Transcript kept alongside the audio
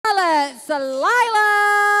Starlets,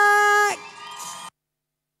 Lilac.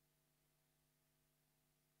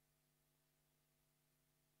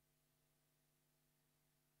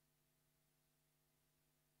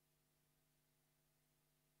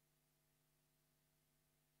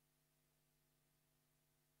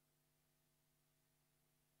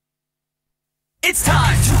 It's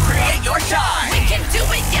time to create your shine. We can do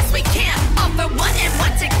it, yes we can. All for one and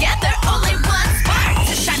one together. Only one spark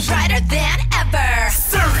to shine brighter than ever.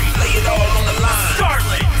 Surrey, Lay it all on the line.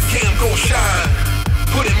 Starlets, Cam go shine.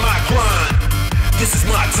 Put in my grind. This is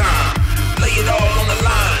my time. Lay it all on the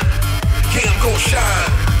line. Cam go shine.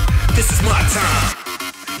 This is my time.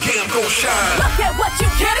 Cam go shine. Look at what you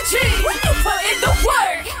can achieve when you put in the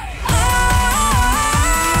work.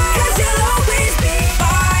 Cause you'll always be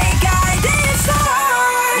my guiding star.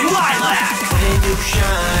 Lilac, When you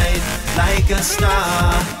shine like a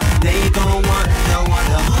star, they gon' wonder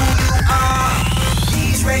who you are.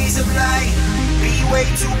 These rays of light be way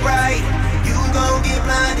too bright. You gon' get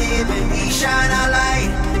blinded when we shine our light.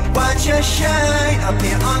 Watch us shine up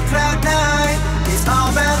here on cloud nine. It's all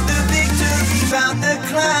about the victory, about the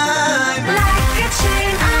climb. Like a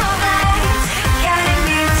chain of light, guiding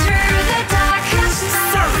me through the darkest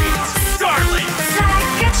night. Surrey, Starlets,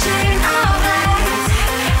 Like a chain of light,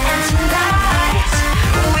 and tonight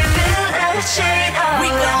we build a chain of we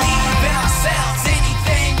light. believe in ourselves.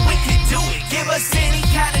 Anything we can do it. Give us any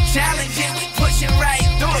kind of challenge and we pushing right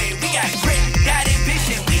through it. We got grit, got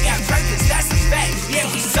ambition, we got purpose. That's a fact. Yeah,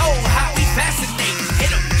 we so hot, we fascinate.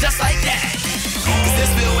 Hit 'em just like that. Cause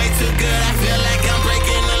this feel way too good. I feel like I'm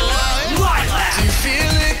breaking the law. Lilac, You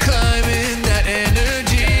feel it climbing, that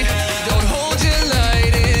energy. Don't hold your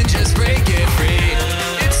light in, just break it free.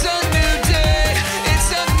 It's a new day, it's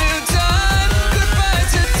a new time. Goodbye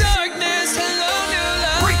to darkness, hello new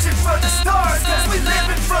light. reaching for the stars, cause we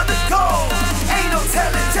living for the goal. Ain't no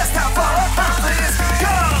telling just how far our purpose can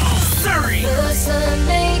go. Surrey, The sun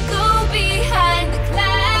may go behind the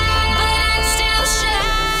clouds, but I'm still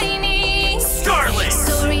shining. Starlets,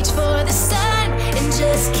 So reach for the sun and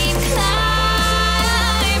just keep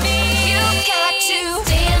climbing. You got to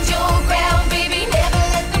stand your ground, baby. Never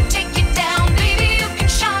let them take you down, baby. You can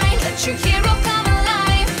shine, let your hero come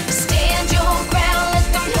alive. Stand your ground, let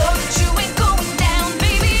them know that you ain't going down,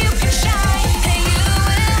 baby. You can shine, and you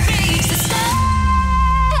will reach the sky.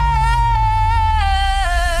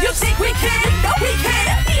 You think we can? No, we can.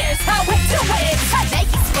 Here's how we do it.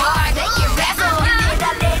 Make it spark, make it razzle, and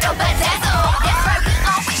a little bit dazzle. That's right, we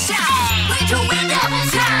always shine. We do it every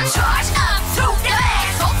time. Charge up to the max.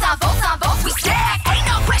 Volts on volts on volts, we stack. Ain't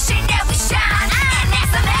no question that we shine, and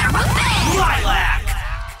that's a matter of fact. Lilac,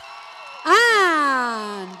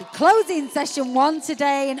 And closing session 1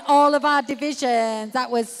 today in all of our divisions. That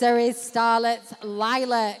was Surrey, Starlets,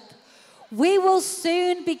 Lilac. We will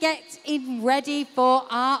soon be getting ready for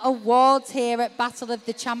our awards here at Battle of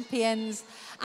the Champions.